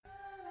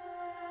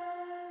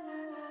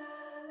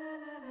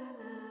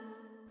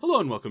Hello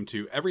and welcome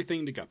to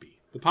Everything to Guppy,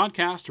 the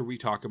podcast where we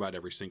talk about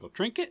every single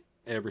trinket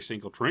in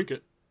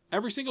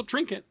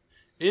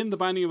The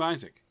Binding of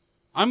Isaac.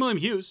 I'm William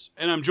Hughes,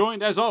 and I'm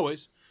joined, as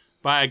always,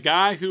 by a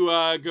guy who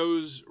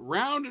goes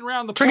round and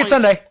round the Trinket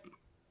point. Sunday.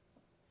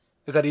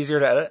 Is that easier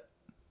to edit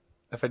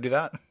if I do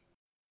that?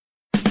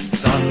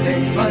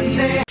 Sunday,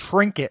 Monday,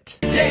 Trinket.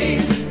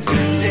 days,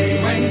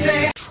 Tuesday,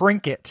 Wednesday,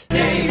 Trinket.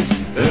 days,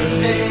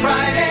 Thursday,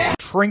 Friday,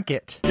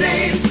 Trinket.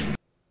 days.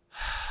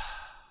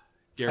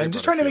 Gary I'm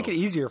just trying to make it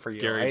Butterfield. easier for you.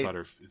 Gary right?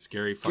 It's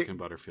Gary fucking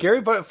Butterfield.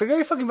 Gary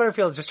fucking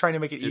Butterfield is just trying to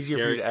make it easier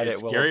for you to edit.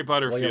 It's Gary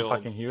Butterfield. William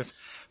fucking Hughes.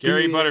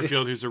 Gary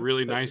Butterfield, who's a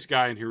really nice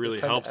guy and who really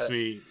trying to helps edit.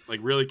 me, like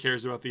really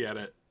cares about the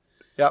edit.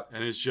 Yep.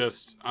 And it's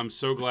just, I'm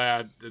so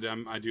glad that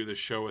I do this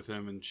show with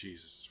him, and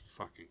Jesus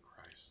fucking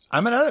Christ.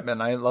 I'm an edit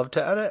man. I love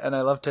to edit, and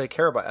I love to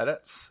care about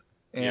edits.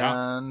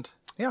 Yeah. And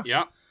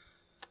yeah.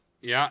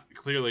 Yeah,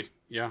 clearly.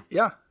 Yeah.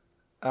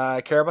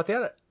 I care about the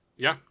edit.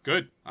 Yeah,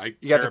 good.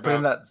 You got to put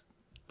in that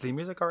theme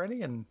music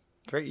already, and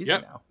it's very easy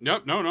now.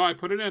 Nope. No, I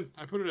put it in.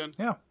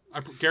 Yeah.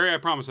 Gary, I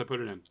promise I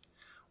put it in.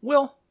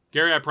 Will,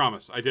 Gary, I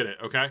promise. I did it,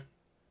 okay?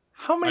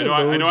 how many I know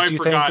I loads do you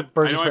forgot- think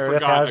Burgess I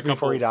Meredith forgot has a before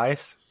couple- he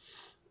dies?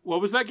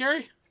 What was that,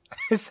 Gary?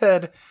 I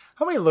said,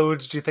 how many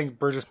loads do you think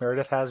Burgess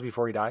Meredith has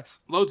before he dies?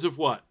 Loads of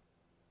what?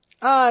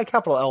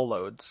 Capital L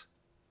loads.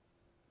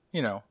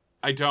 You know.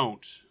 I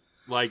don't.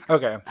 Like,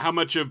 Okay. how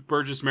much of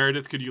Burgess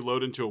Meredith could you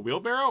load into a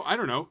wheelbarrow? I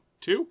don't know.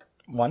 2?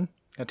 One?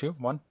 Yeah, two?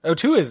 One? Oh,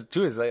 two is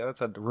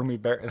that's a roomy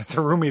that's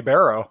a roomy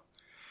barrow.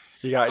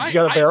 You got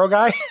a barrow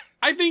guy?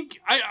 I think,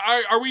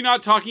 are we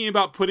not talking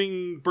about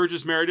putting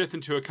Burgess Meredith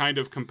into a kind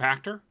of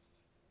compactor?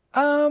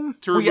 To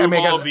remove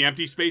all of the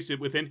empty space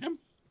within him?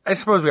 I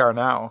suppose we are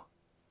now.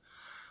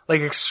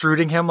 Like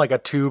extruding him like a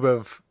tube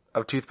of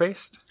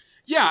toothpaste?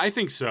 Yeah, I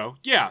think so.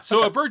 Yeah, so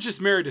Okay. a Burgess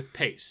Meredith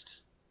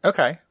paste.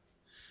 Okay.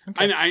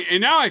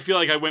 And now I feel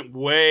like I went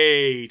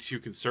way too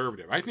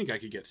conservative. I think I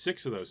could get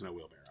 6 of those in a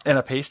wheelbarrow. In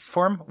a paste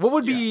form? What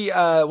would be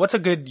what's a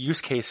good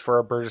use case for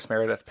a Burgess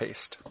Meredith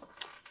paste?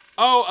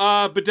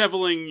 Oh,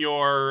 bedeviling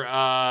your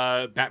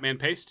Batman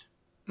paste?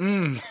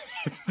 Yeah.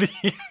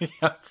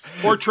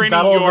 Or training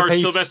Battle of the your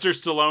Pastes. Sylvester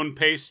Stallone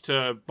paste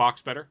to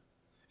box better?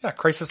 Yeah,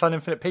 Crisis on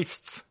Infinite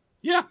Pastes.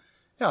 Yeah.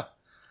 Yeah.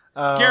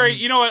 Gary,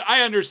 you know what?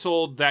 I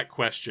undersold that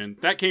question.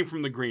 That came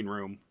from the green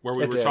room, where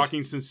we It were did.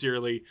 talking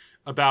sincerely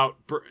about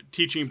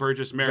teaching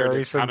Burgess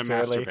Meredith how to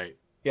sincerely. masturbate.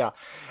 Yeah.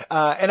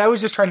 And I was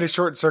just trying to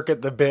short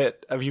circuit the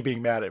bit of you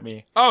being mad at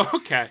me. Oh,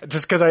 okay.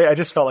 Just because I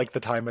just felt like the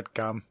time had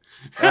come.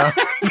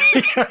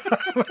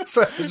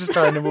 So I was just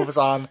trying to move us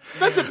on.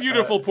 That's a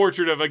beautiful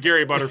portrait of a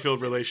Gary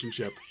Butterfield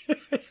relationship.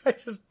 I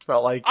just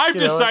felt like I've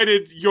you know,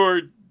 decided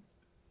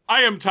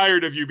I am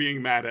tired of you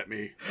being mad at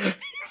me.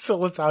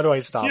 So how do I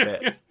stop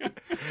it?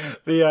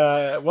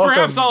 Welcome,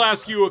 Perhaps I'll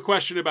ask you a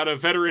question about a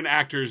veteran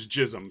actor's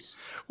jisms.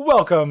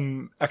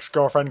 welcome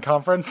ex-girlfriend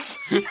conference.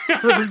 This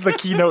is the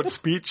keynote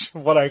speech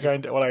of what I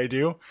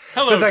do.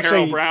 Hello, That's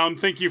Carol actually Brown.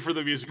 Thank you for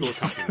the musical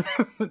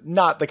accompaniment.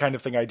 not the kind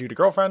of thing I do to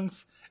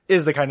girlfriends.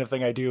 Is the kind of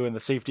thing I do in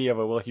the safety of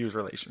a Will Hughes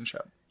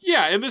relationship.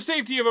 Yeah, and the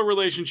safety of a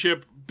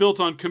relationship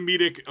built on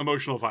comedic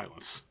emotional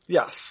violence.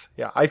 Yes.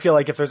 Yeah. I feel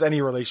like if there's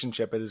any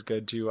relationship, it is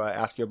good to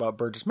ask you about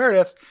Burgess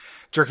Meredith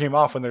jerking him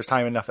off when there's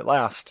time enough at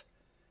last.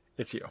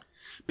 It's you.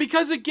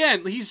 Because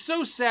again, he's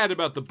so sad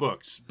about the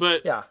books.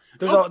 But Yeah.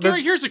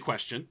 Gary, here's a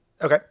question: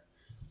 Okay.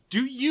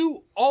 do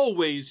you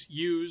always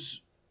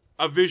use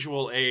a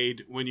visual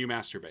aid when you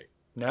masturbate?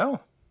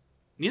 No.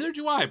 Neither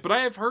do I. But I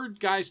have heard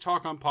guys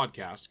talk on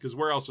podcasts, because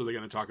where else are they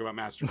going to talk about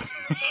masturbating?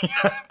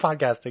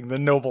 Podcasting, the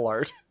noble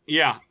art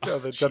Yeah,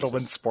 of the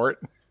gentleman's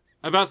sport.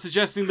 about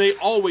suggesting they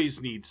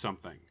always need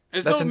something,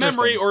 as That's though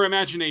memory interesting. or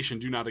imagination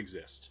do not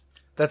exist.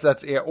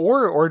 That's yeah.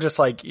 Or just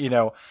like,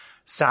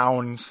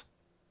 sounds.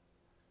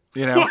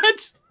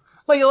 What?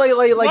 Like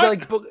What?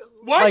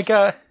 like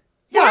yeah,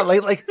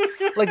 What?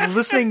 like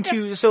listening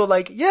to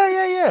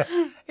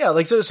yeah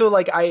like so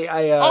like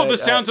I The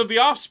sounds of the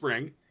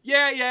offspring.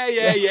 Yeah. yeah,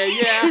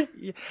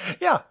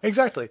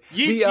 exactly.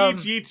 Yeet, The,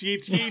 yeet,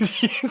 yeet,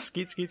 yeet.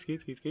 skeet.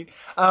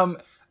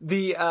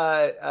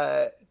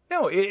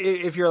 No,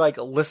 if you're like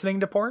listening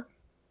to porn,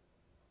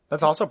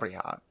 that's also pretty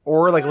hot.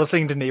 Or like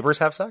listening to neighbors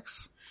have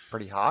sex,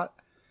 pretty hot.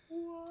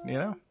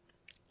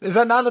 Is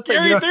that not a thing?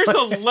 Gary, there's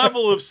a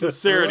level of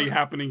sincerity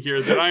happening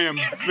here that I am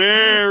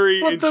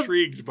very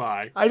intrigued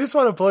by. I just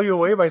want to blow you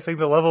away by saying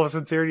the level of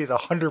sincerity is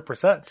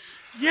 100%.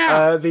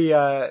 Yeah.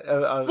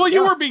 Well,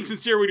 you were being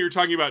sincere when you were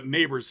talking about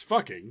neighbors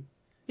fucking.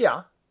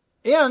 Yeah.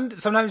 And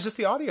sometimes just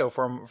the audio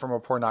from a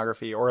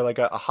pornography or like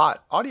a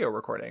hot audio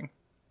recording.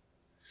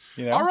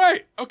 All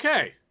right.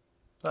 Okay.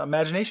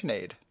 Imagination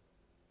aid.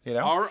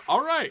 All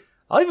right.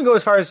 I'll even go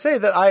as far as say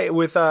that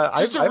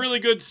Just a really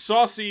good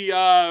saucy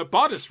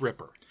bodice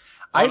ripper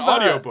on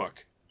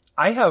audiobook.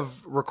 I have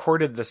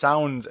recorded the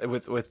sounds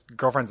with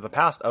girlfriends in the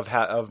past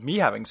of me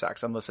having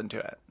sex and listened to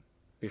it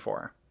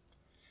before.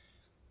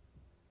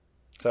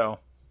 So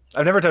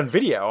I've never done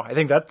video. I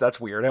think that's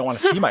weird. I don't want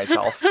to see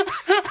myself.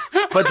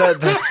 But How is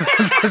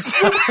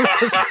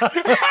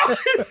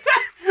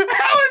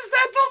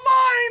that the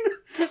line?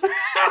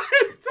 How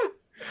is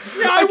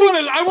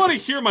I want to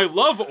hear my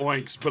love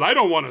oinks, but I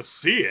don't want to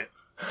see it.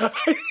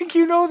 I think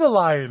you know the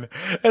line.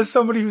 As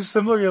somebody who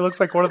similarly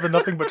looks like one of the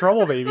Nothing But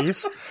Trouble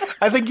babies,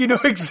 I think you know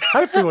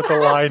exactly what the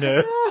line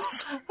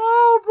is.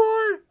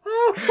 Oh boy.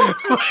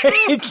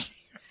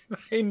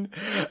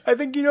 I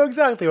think you know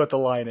exactly what the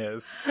line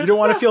is. You don't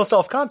want to feel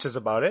self-conscious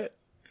about it.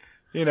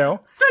 You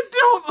know? Then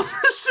don't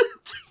listen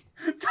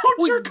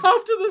don't jerk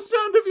off to the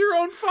sound of your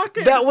own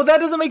fucking. That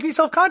doesn't make me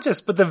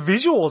self-conscious, but the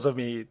visuals of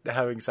me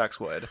having sex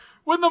would.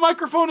 When the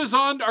microphone is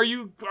on, are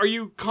you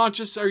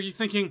conscious? Are you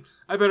thinking,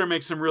 I better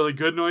make some really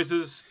good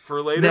noises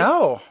for later?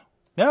 No.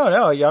 Yeah,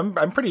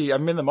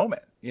 I'm in the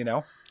moment, you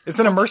know? It's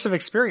an immersive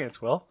experience,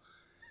 Will.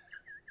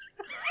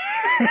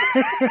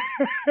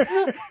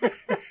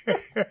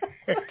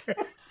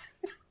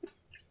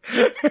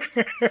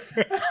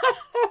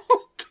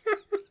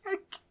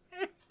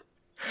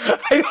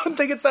 I don't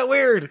think it's that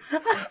weird.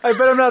 I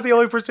bet I'm not the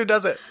only person who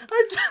does it.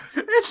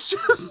 It's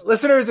just...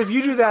 Listeners, if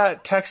you do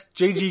that, text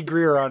JG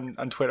Greer on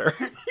Twitter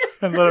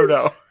and let him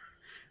know.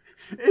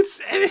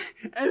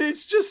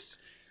 It's just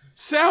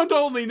sound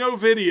only, no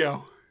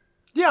video.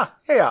 Yeah.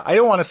 I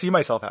don't want to see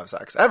myself have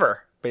sex,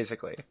 ever,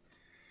 basically.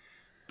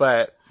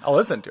 But I'll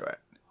listen to it.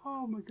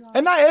 Oh my god.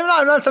 And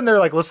I'm not sitting there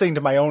like listening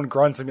to my own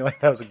grunts and be like,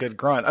 that was a good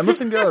grunt. I'm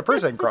listening to the other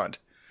person grunt.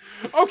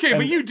 Okay,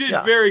 but you did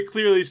very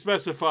clearly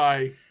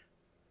specify...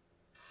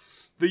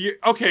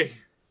 Okay.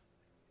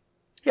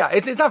 Yeah,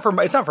 it's not for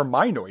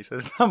my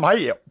noises. It's not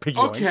my piggy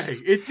oinks. Okay,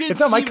 it did it's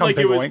not seem my like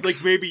it was oinks.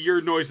 like maybe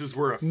your noises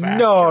were a factor.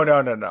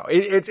 No.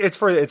 It's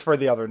for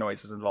the other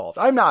noises involved.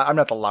 I'm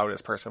not the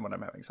loudest person when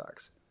I'm having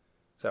sex.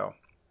 So,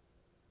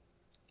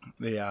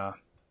 we learned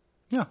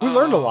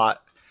a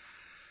lot.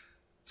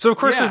 So of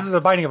course this is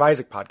a Binding of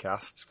Isaac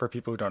podcast for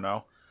people who don't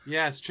know.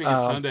 Yeah, it's Chicken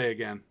Sunday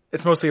again.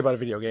 It's mostly about a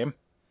video game.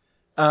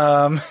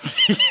 And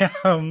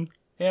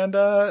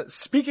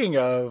speaking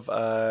of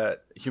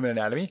human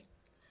anatomy,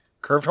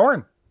 curved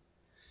horn.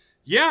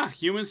 Yeah,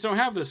 humans don't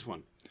have this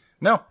one.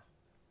 No.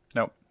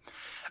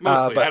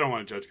 Mostly, I don't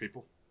want to judge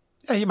people.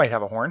 Yeah, you might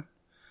have a horn.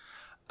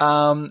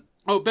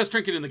 Best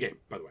trinket in the game,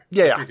 by the way.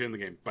 Best trinket in the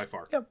game, by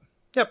far.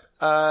 Yep.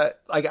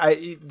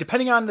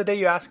 Depending on the day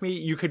you ask me,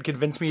 you could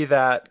convince me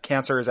that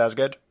cancer is as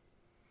good.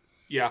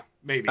 Yeah,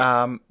 maybe.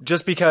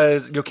 Just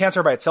because,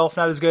 cancer by itself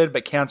not as good,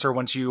 but cancer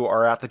once you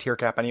are at the tier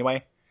cap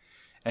anyway,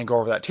 and go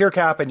over that tier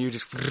cap, and you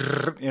just,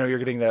 you're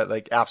getting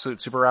the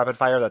absolute super rapid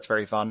fire. That's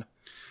very fun.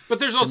 But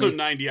there's also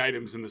 90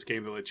 items in this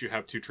game that let you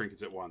have 2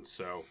 trinkets at once.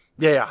 So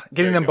yeah,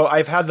 getting them both.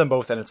 I've had them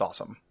both, and it's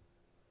awesome.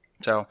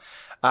 So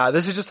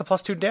this is just a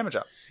 +2 damage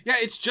up. Yeah,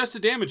 it's just a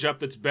damage up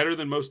that's better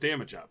than most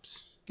damage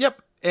ups.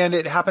 Yep, and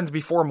it happens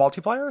before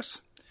multipliers,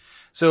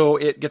 so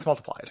it gets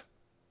multiplied.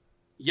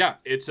 Yeah,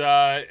 it's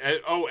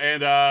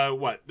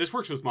what? This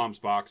works with Mom's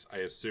Box, I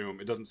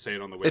assume. It doesn't say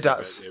it on the wiki. It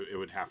does. It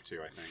would have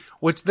to, I think.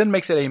 Which then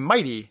makes it a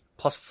mighty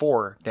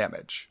 +4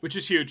 damage. Which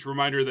is huge.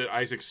 Reminder that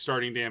Isaac's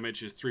starting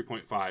damage is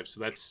 3.5, so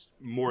that's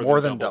more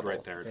than double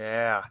right there.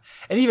 Yeah.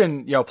 And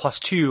even,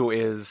 +2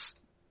 is,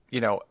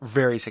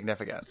 very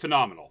significant.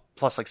 Phenomenal.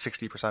 Plus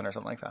 60% or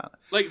something like that.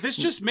 Like, this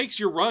just makes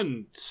your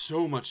run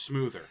so much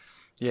smoother.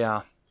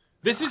 Yeah.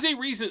 This is a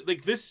reason,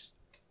 like, this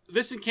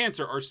and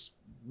cancer are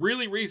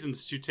really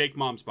reasons to take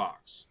Mom's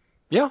Box.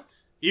 Yeah.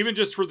 Even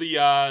just for the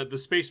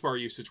spacebar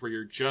usage where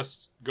you're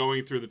just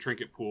going through the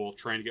trinket pool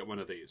trying to get one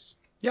of these.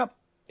 Yep.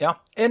 Yeah.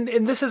 And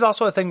this is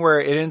also a thing where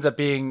it ends up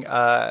being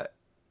kind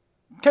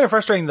of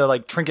frustrating, the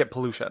trinket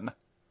pollution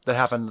that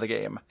happened in the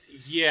game.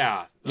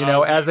 Yeah.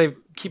 As they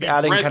keep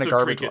adding kind of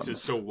garbage trinkets ones.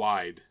 is so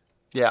wide.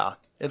 Yeah.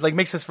 It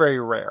makes this very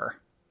rare.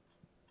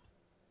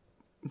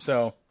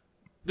 So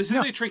this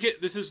is a trinket.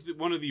 This is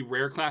one of the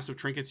rare class of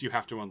trinkets you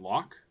have to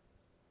unlock.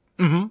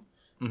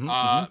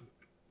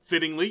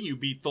 Fittingly, you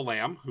beat the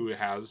lamb, who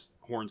has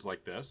horns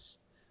like this,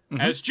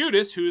 as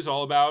Judas, who is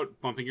all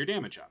about bumping your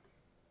damage up.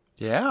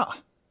 Yeah.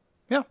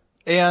 Yeah.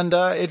 And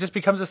it just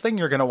becomes this thing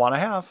you're going to want to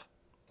have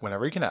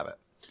whenever you can have it.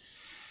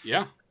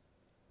 Yeah.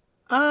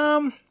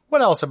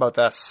 What else about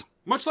this?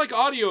 Much like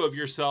audio of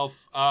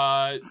yourself,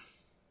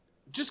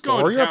 just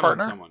going to town on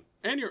someone.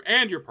 And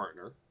your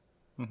partner.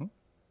 Mm-hmm.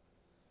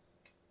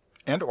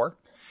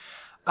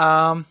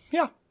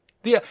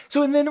 Yeah.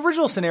 So in the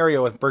original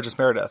scenario with Burgess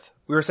Meredith,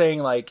 we were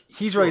saying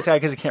he's really sad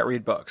because he can't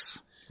read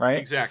books, right?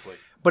 Exactly.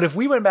 But if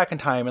we went back in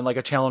time in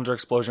a Challenger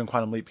Explosion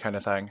Quantum Leap kind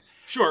of thing.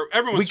 Sure,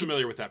 everyone's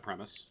familiar with that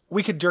premise.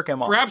 We could jerk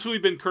him off. Perhaps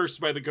we've been cursed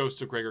by the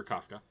ghost of Gregor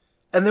Kafka.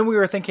 And then we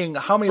were thinking,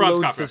 how many Franz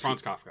loads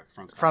Kafka.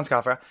 Franz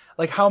Kafka.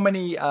 How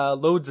many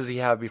loads does he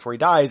have before he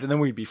dies? And then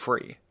we'd be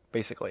free,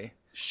 basically.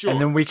 Sure. And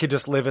then we could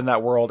just live in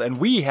that world. And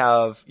we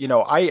have,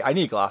 I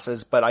need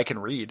glasses, but I can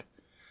read.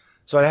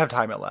 So I'd have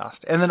time at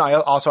last. And then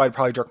I'd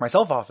probably jerk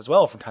myself off as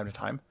well from time to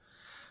time.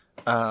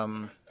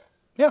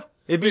 Yeah.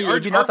 It'd be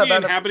not that bad. Are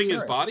we inhabiting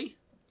his body?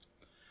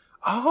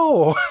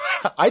 Oh,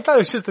 I thought it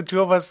was just the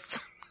two of us.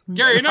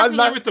 Gary, you're not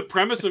familiar with the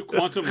premise of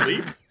Quantum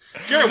Leap?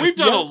 Gary, we've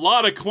done a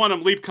lot of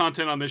Quantum Leap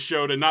content on this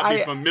show to not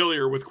be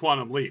familiar with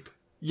Quantum Leap.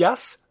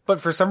 Yes, but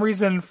for some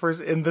reason,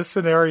 in this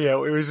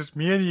scenario, it was just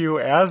me and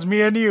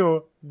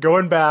you,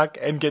 going back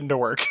and getting to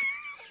work.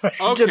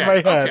 get in my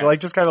head. Okay. Like,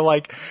 just kind of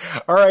like,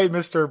 all right,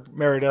 Mr.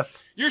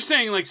 Meredith. You're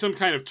saying like some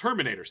kind of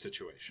Terminator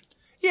situation.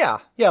 Yeah.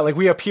 Like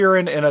we appear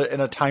in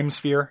a time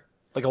sphere,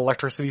 like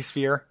electricity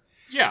sphere,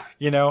 Yeah.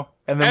 you know?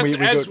 And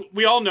then As go,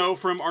 we all know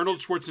from Arnold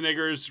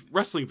Schwarzenegger's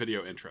wrestling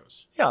video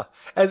intros. yeah,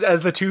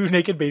 as the two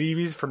naked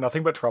babies from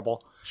Nothing But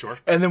Trouble. Sure.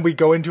 And then we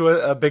go into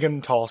a big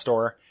and tall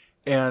store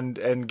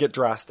and get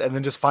dressed and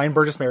then just find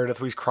Burgess Meredith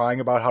who he's crying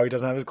about how he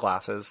doesn't have his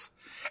glasses.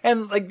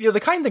 And like, you know, the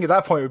kind thing at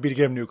that point would be to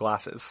give him new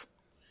glasses.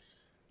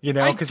 You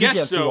know, because he can't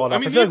see well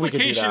enough. I mean, the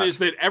implication is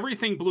that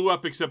everything blew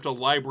up except a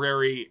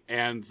library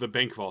and the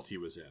bank vault he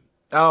was in.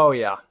 Oh,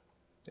 yeah.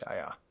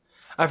 Yeah.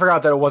 I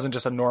forgot that it wasn't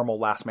just a normal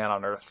Last Man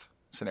on Earth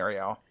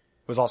scenario.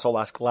 It was also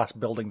last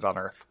buildings on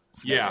Earth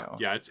scenario.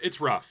 Yeah, it's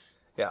rough.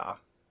 Yeah.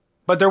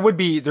 But we would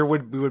be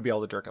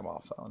able to jerk him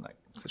off though in that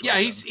situation. Yeah,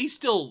 he's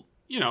still,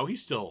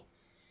 he's still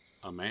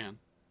a man.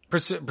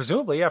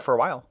 Presumably, yeah, for a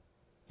while.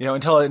 You know,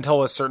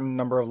 until a certain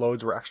number of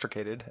loads were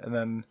extricated, and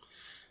then.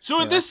 So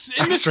in this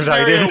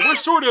scenario,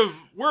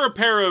 we're a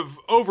pair of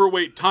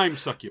overweight time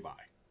succubi.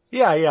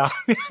 Yeah,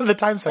 the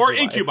time succubi. Or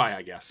incubi,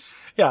 I guess.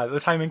 Yeah, the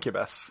time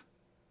incubus.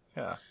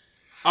 Yeah.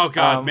 Oh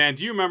God, man!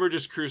 Do you remember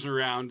just cruising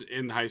around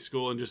in high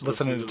school and just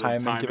listening to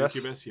Time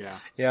Incubus? Yeah.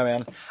 Yeah,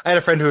 man. I had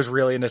a friend who was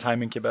really into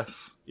Time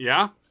Incubus.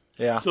 Yeah.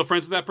 Yeah. Still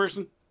friends with that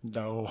person?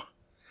 No.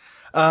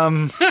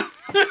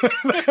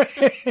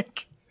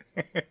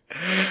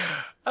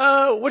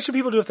 What should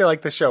people do if they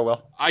like this show,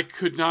 Will? I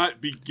could not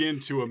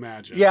begin to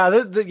imagine. Yeah,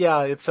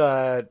 it's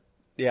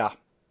yeah.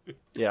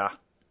 Yeah.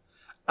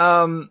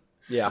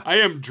 I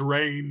am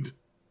drained.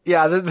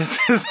 Yeah, this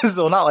is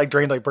not like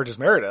drained like Burgess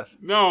Meredith.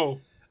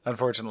 No.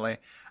 Unfortunately.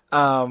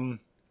 Yeah.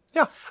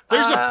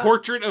 There's a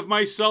portrait of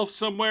myself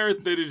somewhere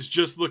that is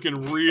just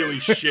looking really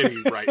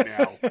shitty right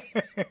now.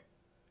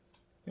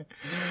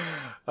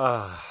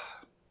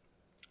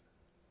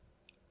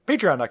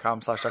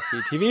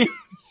 Patreon.com/DuckFeedTV.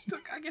 Still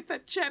gotta get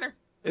that cheddar.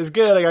 Is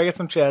good. I gotta get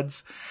some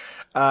cheds.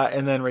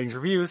 And then ratings,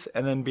 reviews,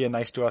 and then being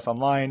nice to us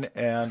online.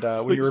 And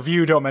when you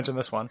review, don't mention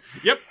this one.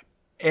 Yep.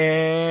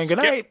 And good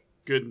night.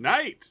 Good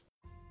night.